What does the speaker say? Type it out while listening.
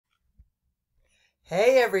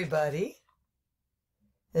Hey everybody,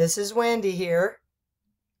 this is Wendy here.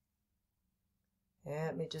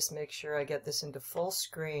 Let me just make sure I get this into full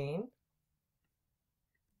screen.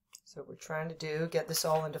 So what we're trying to do, get this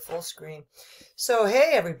all into full screen. So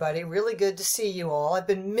hey everybody, really good to see you all. I've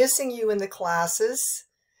been missing you in the classes.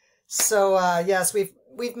 So yes,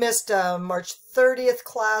 we've missed March 30th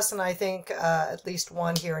class, and I think at least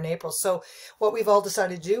one here in April. So what we've all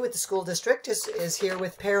decided to do with the school district is here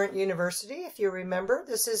with Parent University. If you remember,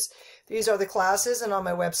 these are the classes, and on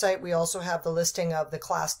my website we also have the listing of the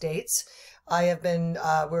class dates. I have been,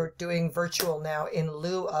 we're doing virtual now in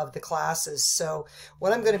lieu of the classes. So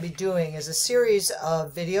what I'm going to be doing is a series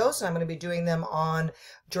of videos, and I'm going to be doing them on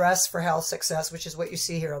D.R.E.S.S for health success, which is what you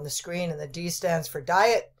see here on the screen. And the D stands for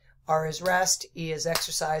diet, R is rest, E is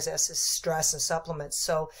exercise, S is stress and supplements.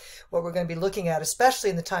 So what we're going to be looking at,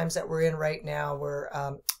 especially in the times that we're in right now, where,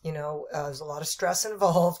 there's a lot of stress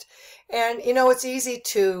involved. And, it's easy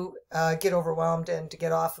to get overwhelmed and to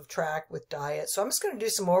get off of track with diet. So I'm just going to do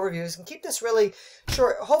some overviews and keep this really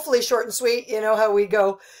short, hopefully short and sweet. You know how we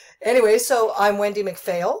go. Anyway, so I'm Wendy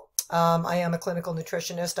McPhail. I am a clinical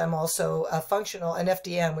nutritionist. I'm also an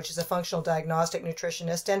FDN, which is a functional diagnostic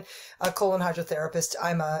nutritionist, and a colon hydrotherapist.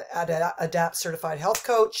 I'm a ADAPT certified health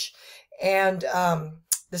coach, and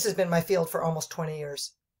this has been my field for almost 20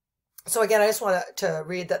 years. So again, I just want to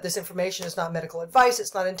read that this information is not medical advice.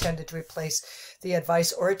 It's not intended to replace the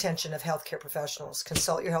advice or attention of healthcare professionals.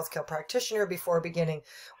 Consult your healthcare practitioner before beginning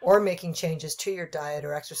or making changes to your diet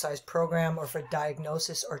or exercise program, or for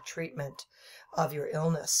diagnosis or treatment of your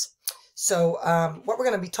illness. So what we're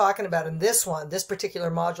going to be talking about in this particular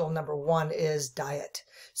module number 1 is diet.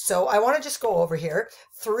 So I want to just go over here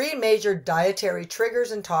 3 major dietary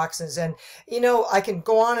triggers and toxins. And, I can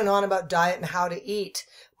go on and on about diet and how to eat.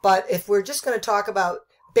 But if we're just going to talk about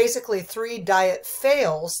basically 3 diet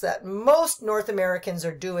fails that most North Americans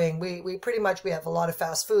are doing, we pretty much, we have a lot of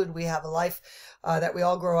fast food. We have a life that we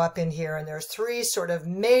all grow up in here. And there's 3 sort of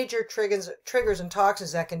major triggers and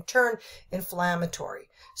toxins that can turn inflammatory.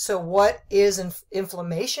 So what is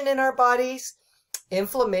inflammation in our bodies?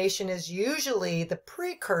 Inflammation is usually the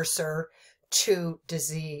precursor to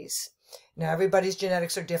disease. Now, everybody's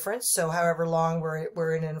genetics are different, so however long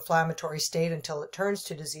we're in an inflammatory state until it turns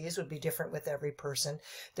to disease would be different with every person.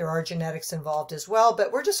 There are genetics involved as well,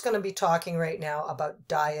 but we're just going to be talking right now about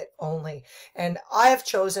diet only. And I have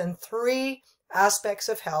chosen 3 aspects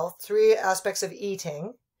of health, 3 aspects of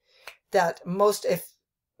eating that most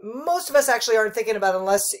of us actually aren't thinking about,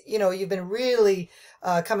 unless, you've been really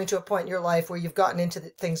coming to a point in your life where you've gotten into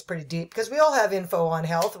things pretty deep, because we all have info on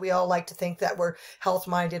health. We all like to think that we're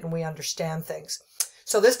health-minded and we understand things.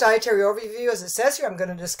 So this dietary overview, as it says here, I'm going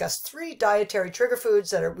to discuss 3 dietary trigger foods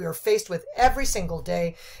that we are faced with every single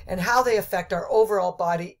day and how they affect our overall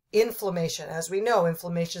body inflammation. As we know,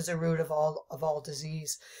 inflammation is the root of all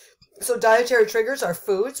disease. So dietary triggers are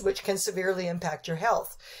foods which can severely impact your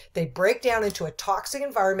health. They break down into a toxic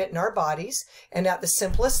environment in our bodies, and at the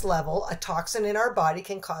simplest level, a toxin in our body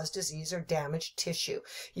can cause disease or damage tissue.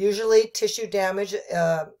 Usually tissue damage,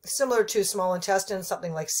 similar to small intestine,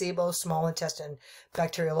 something like SIBO, small intestine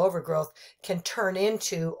bacterial overgrowth, can turn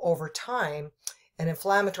into, over time, an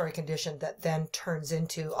inflammatory condition that then turns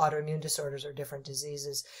into autoimmune disorders or different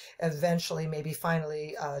diseases, eventually, maybe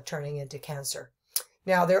finally, turning into cancer.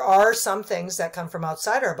 Now, there are some things that come from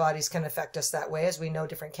outside our bodies can affect us that way. As we know,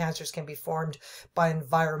 different cancers can be formed by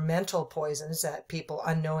environmental poisons that people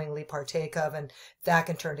unknowingly partake of, and that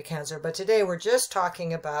can turn to cancer. But today we're just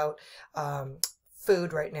talking about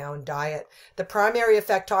food right now and diet. The primary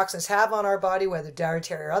effect toxins have on our body, whether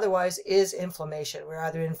dietary or otherwise, is inflammation. We're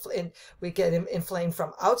either we get inflamed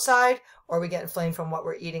from outside, or we get inflamed from what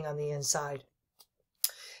we're eating on the inside.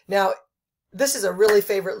 Now, this is a really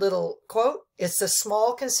favorite little quote. It's the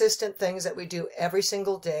small, consistent things that we do every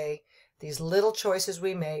single day, these little choices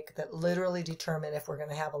we make, that literally determine if we're going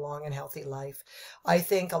to have a long and healthy life. I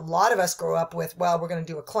think a lot of us grow up with, well, we're going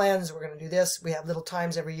to do a cleanse, we're going to do this. We have little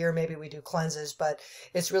times every year, maybe we do cleanses, but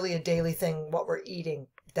it's really a daily thing, what we're eating,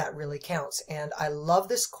 that really counts. And I love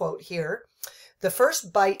this quote here. The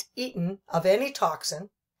first bite eaten of any toxin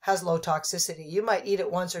has low toxicity. You might eat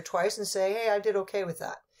it once or twice and say, hey, I did okay with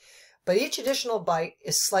that. But each additional bite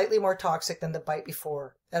is slightly more toxic than the bite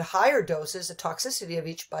before. At higher doses, the toxicity of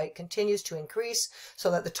each bite continues to increase, so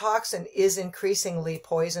that the toxin is increasingly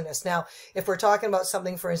poisonous. Now, if we're talking about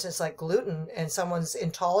something, for instance, like gluten, and someone's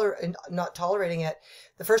not tolerating it,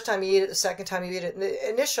 the first time you eat it, the second time you eat it,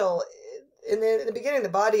 in the beginning, the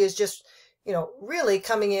body is just, really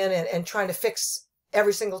coming in and trying to fix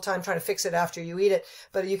every single time trying to fix it after you eat it.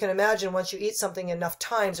 But you can imagine once you eat something enough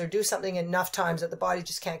times or do something enough times that the body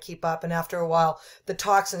just can't keep up. And after a while, the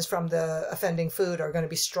toxins from the offending food are going to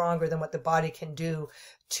be stronger than what the body can do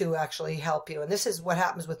to actually help you. And this is what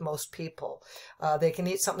happens with most people. They can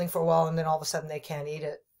eat something for a while and then all of a sudden they can't eat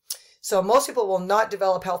it. So most people will not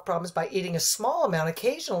develop health problems by eating a small amount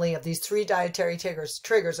occasionally of these 3 dietary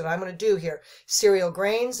triggers that I'm going to do here: cereal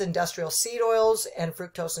grains, industrial seed oils, and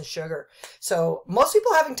fructose and sugar. So most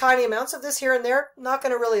people having tiny amounts of this here and there, not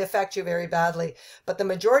going to really affect you very badly. But the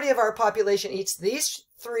majority of our population eats these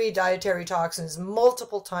 3 dietary toxins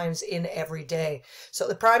multiple times in every day. So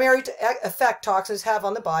the primary effect toxins have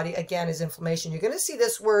on the body, again, is inflammation. You're going to see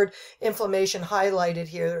this word inflammation highlighted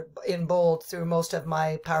here in bold through most of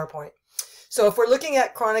my PowerPoint. So if we're looking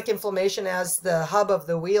at chronic inflammation as the hub of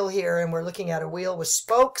the wheel here, and we're looking at a wheel with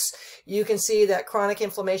spokes, you can see that chronic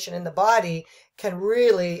inflammation in the body can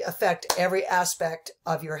really affect every aspect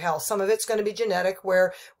of your health. Some of it's going to be genetic,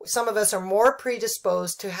 where some of us are more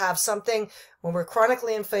predisposed to have something. When we're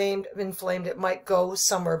chronically inflamed, it might go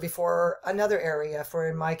somewhere before another area. For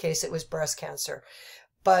in my case, it was breast cancer.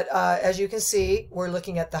 But as you can see, we're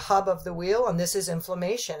looking at the hub of the wheel, and this is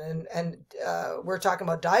inflammation. And we're talking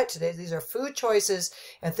about diet today. These are food choices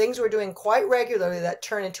and things we're doing quite regularly that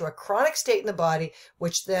turn into a chronic state in the body,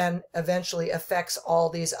 which then eventually affects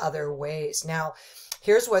all these other ways. Now,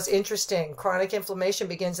 here's what's interesting. Chronic inflammation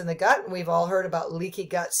begins in the gut, and we've all heard about leaky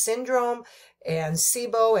gut syndrome and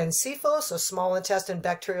SIBO and SIFO, so small intestine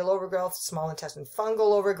bacterial overgrowth, small intestine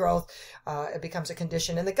fungal overgrowth. It becomes a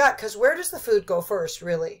condition in the gut, because where does the food go first,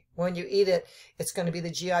 really? When you eat it, it's going to be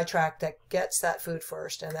the GI tract that gets that food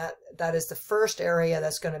first, and that is the first area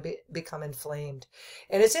that's going to become inflamed.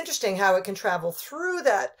 And it's interesting how it can travel through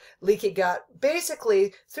that leaky gut,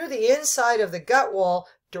 basically through the inside of the gut wall,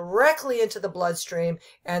 directly into the bloodstream,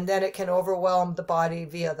 and then it can overwhelm the body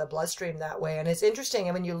via the bloodstream that way. And it's interesting,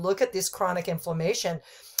 and when you look at this chronic inflammation,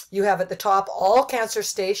 you have at the top all cancer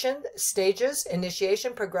stages: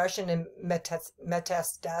 initiation, progression, and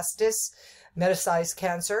metastasis, metastasized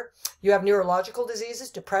cancer. You have neurological diseases: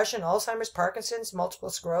 depression, Alzheimer's, Parkinson's, multiple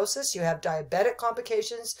sclerosis. You have diabetic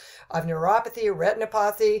complications of neuropathy,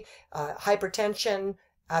 retinopathy, hypertension,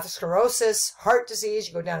 atherosclerosis, heart disease.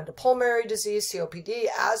 You go down into pulmonary disease, COPD,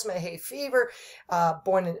 asthma, hay fever,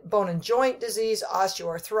 bone and joint disease,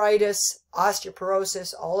 osteoarthritis,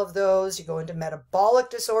 osteoporosis, all of those. You go into metabolic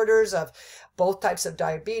disorders of both types of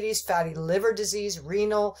diabetes, fatty liver disease,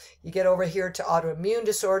 renal. You get over here to autoimmune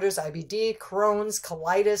disorders: IBD, Crohn's,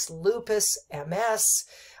 colitis, lupus, MS,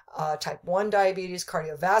 type 1 diabetes,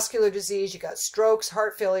 cardiovascular disease. You got strokes,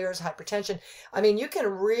 heart failures, hypertension. I mean, you can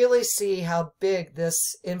really see how big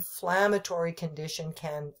this inflammatory condition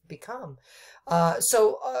can become.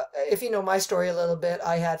 If you know my story a little bit,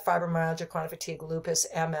 I had fibromyalgia, chronic fatigue, lupus,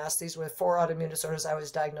 MS. These were 4 autoimmune disorders I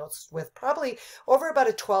was diagnosed with probably over about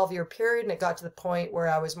a 12-year period, and it got to the point where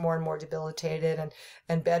I was more and more debilitated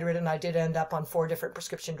and bedridden. I did end up on 4 different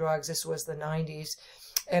prescription drugs. This was the 90s.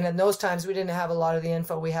 And in those times, we didn't have a lot of the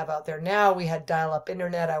info we have out there now. We had dial-up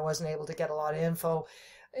internet. I wasn't able to get a lot of info.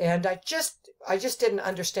 And I just didn't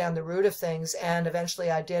understand the root of things. And eventually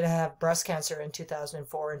I did have breast cancer in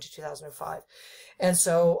 2004 into 2005. And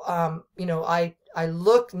so, you know, I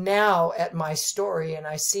look now at my story and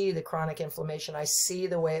I see the chronic inflammation. I see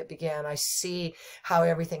the way it began. I see how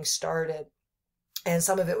everything started. And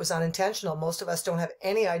some of it was unintentional. Most of us don't have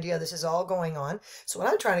any idea this is all going on. So what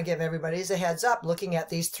I'm trying to give everybody is a heads up, looking at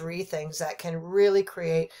these 3 things that can really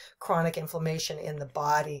create chronic inflammation in the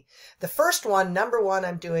body. The first one, number 1,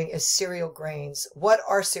 I'm doing is cereal grains. What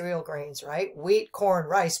are cereal grains, right? Wheat, corn,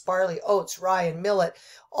 rice, barley, oats, rye, and millet.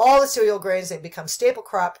 All the cereal grains, they become staple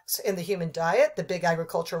crops in the human diet. The big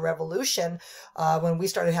agricultural revolution, when we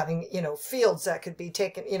started having, you know, fields that could be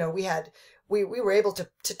taken, you know, we were able to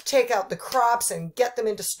take out the crops and get them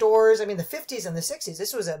into stores. I mean, the 50s and the 60s,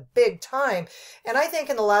 this was a big time. And I think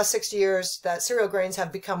in the last 6 years that cereal grains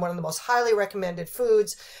have become one of the most highly recommended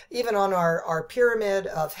foods, even on our pyramid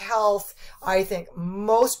of health. I think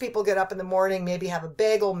most people get up in the morning, maybe have a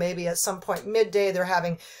bagel, maybe at some point midday they're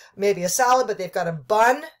having maybe a salad, but they've got a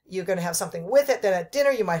bun. You're going to have something with it. Then at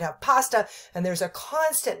dinner, you might have pasta. And there's a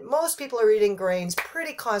constant, most people are eating grains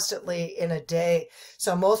pretty constantly in a day.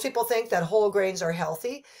 So most people think that whole grains are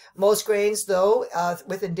healthy. Most grains, though,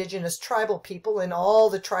 with indigenous tribal people in all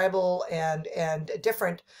the tribal and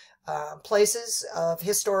different places of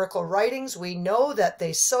historical writings, we know that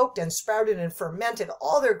they soaked and sprouted and fermented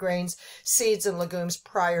all their grains, seeds, and legumes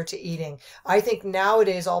prior to eating. I think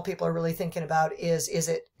nowadays all people are really thinking about is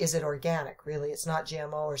it organic? Really, it's not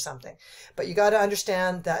GMO or something. But you got to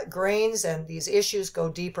understand that grains and these issues go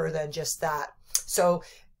deeper than just that. So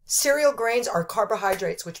cereal grains are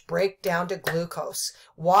carbohydrates which break down to glucose.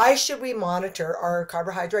 Why should we monitor our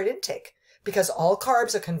carbohydrate intake? Because all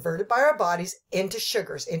carbs are converted by our bodies into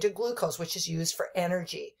sugars, into glucose, which is used for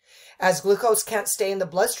energy. As glucose can't stay in the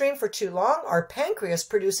bloodstream for too long, our pancreas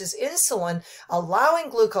produces insulin, allowing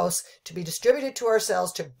glucose to be distributed to our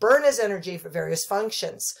cells to burn as energy for various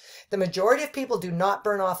functions. The majority of people do not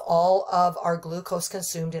burn off all of our glucose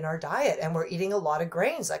consumed in our diet, and we're eating a lot of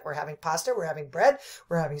grains, like we're having pasta, we're having bread,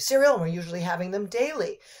 we're having cereal, and we're usually having them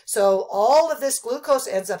daily. So all of this glucose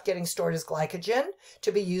ends up getting stored as glycogen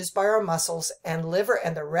to be used by our muscles and liver,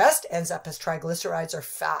 and the rest ends up as triglycerides or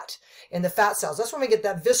fat in the fat cells. That's when we get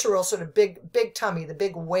that visceral sort of big tummy, the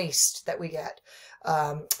big waist that we get.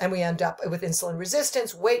 And we end up with insulin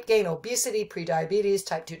resistance, weight gain, obesity, prediabetes,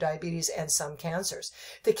 type 2 diabetes, and some cancers.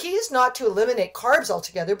 The key is not to eliminate carbs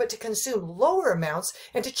altogether, but to consume lower amounts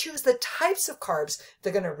and to choose the types of carbs that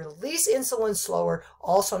are going to release insulin slower,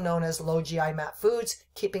 also known as low GI MAT foods,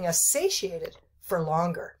 keeping us satiated for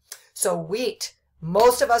longer. So wheat.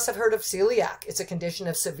 Most of us have heard of celiac. It's a condition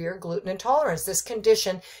of severe gluten intolerance. This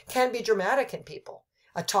condition can be dramatic in people.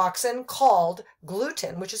 A toxin called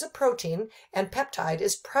gluten, which is a protein and peptide,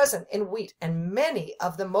 is present in wheat and many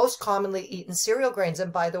of the most commonly eaten cereal grains.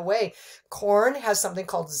 And by the way, corn has something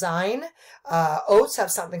called zyne. Oats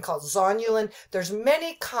have something called zonulin. There's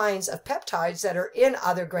many kinds of peptides that are in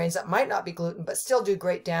other grains that might not be gluten, but still do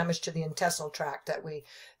great damage to the intestinal tract that we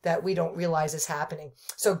don't realize is happening.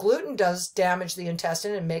 So gluten does damage the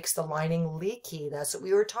intestine and makes the lining leaky. That's what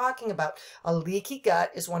we were talking about. A leaky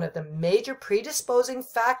gut is one of the major predisposing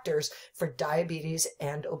factors for diabetes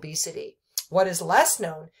and obesity. What is less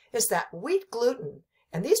known is that wheat gluten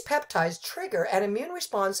and these peptides trigger an immune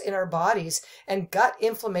response in our bodies and gut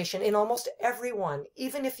inflammation in almost everyone,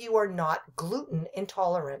 even if you are not gluten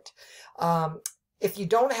intolerant. If you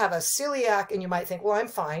don't have a celiac, and you might think, well, I'm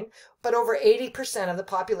fine, but over 80% of the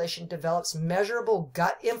population develops measurable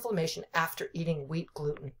gut inflammation after eating wheat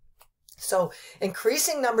gluten. So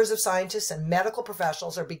increasing numbers of scientists and medical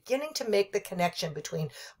professionals are beginning to make the connection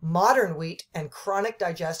between modern wheat and chronic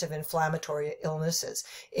digestive inflammatory illnesses.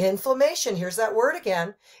 Inflammation, here's that word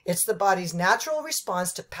again. It's the body's natural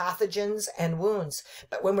response to pathogens and wounds.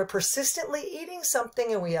 But when we're persistently eating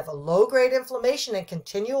something and we have a low-grade inflammation and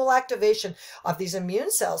continual activation of these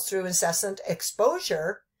immune cells through incessant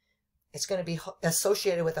exposure, it's going to be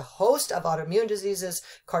associated with a host of autoimmune diseases,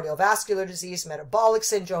 cardiovascular disease, metabolic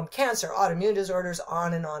syndrome, cancer, autoimmune disorders,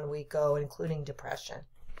 on and on we go, including depression.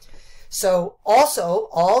 So also,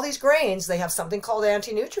 all these grains, they have something called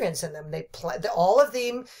anti-nutrients in them. All of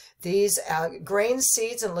them, these grains,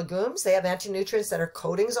 seeds, and legumes, they have anti-nutrients that are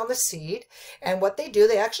coatings on the seed. And what they do,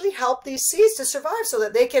 they actually help these seeds to survive so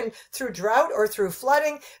that they can, through drought or through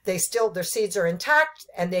flooding, their seeds are intact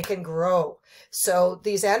and they can grow. So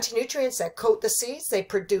these anti-nutrients that coat the seeds, they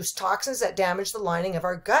produce toxins that damage the lining of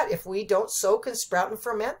our gut if we don't soak and sprout and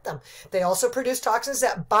ferment them. They also produce toxins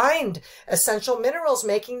that bind essential minerals,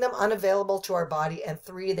 making them unavailable to our body. And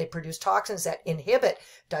 3, they produce toxins that inhibit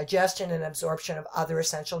digestion and absorption of other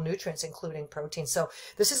essential nutrients, including protein. So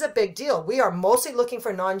this is a big deal. We are mostly looking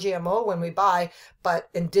for non-GMO when we buy, but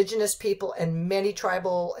indigenous people and many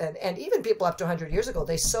tribal and even people up to 100 years ago,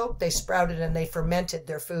 they soaked, they sprouted, and they fermented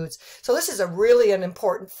their foods. So this is really an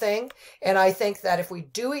important thing. And I think that if we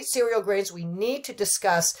do eat cereal grains, we need to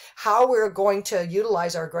discuss how we're going to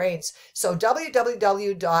utilize our grains. So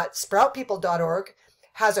www.sproutpeople.org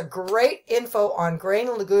has a great info on grain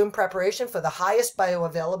and legume preparation for the highest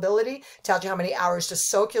bioavailability. Tells you how many hours to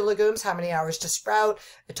soak your legumes, how many hours to sprout.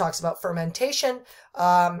 It talks about fermentation.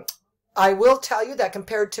 I will tell you that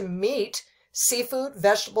compared to meat, seafood,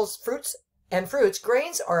 vegetables, fruits,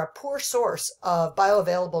 grains are a poor source of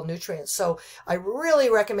bioavailable nutrients. So I really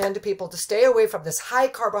recommend to people to stay away from this high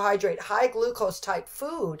carbohydrate, high glucose type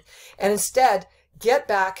food, and instead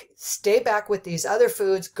stay back with these other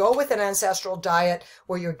foods. Go with an ancestral diet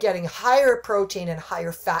where you're getting higher protein and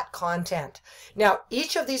higher fat content. Now,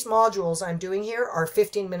 each of these modules I'm doing here are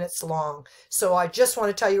 15 minutes long. So I just want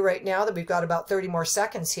to tell you right now that we've got about 30 more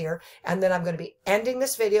seconds here. And then I'm going to be ending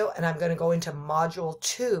this video and I'm going to go into module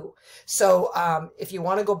 2. So if you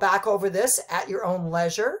want to go back over this at your own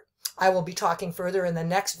leisure, I will be talking further in the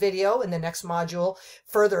next video, in the next module,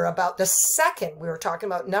 further about the second. We were talking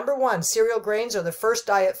about number 1, cereal grains are the first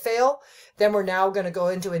diet fail. Then we're now going to go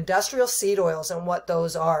into industrial seed oils and what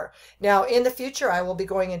those are. Now, in the future, I will be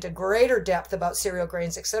going into greater depth about cereal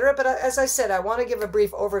grains, etc. But as I said, I want to give a brief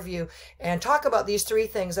overview and talk about these 3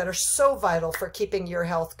 things that are so vital for keeping your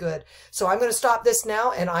health good. So I'm going to stop this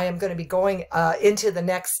now, and I am going to be going into the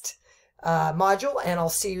next module, and I'll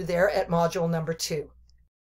see you there at module number 2.